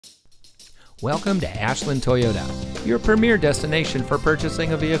Welcome to Ashland Toyota, your premier destination for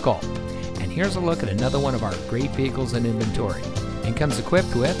purchasing a vehicle. And here's a look at another one of our great vehicles in inventory, and comes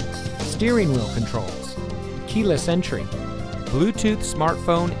equipped with steering wheel controls, keyless entry, Bluetooth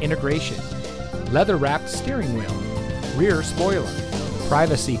smartphone integration, leather-wrapped steering wheel, rear spoiler,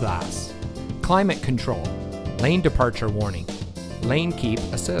 privacy glass, climate control, lane departure warning, lane keep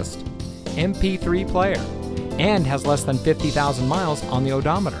assist, MP3 player, and has less than 50,000 miles on the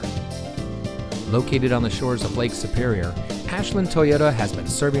odometer. Located on the shores of Lake Superior, Ashland Toyota has been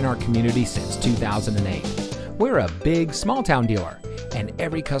serving our community since 2008. We're a big, small-town dealer, and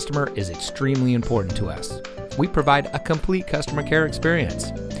every customer is extremely important to us. We provide a complete customer care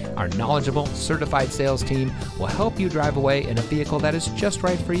experience. Our knowledgeable, certified sales team will help you drive away in a vehicle that is just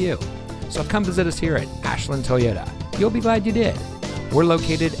right for you. So come visit us here at Ashland Toyota. You'll be glad you did. We're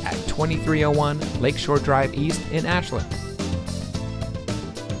located at 2301 Lakeshore Drive East in Ashland.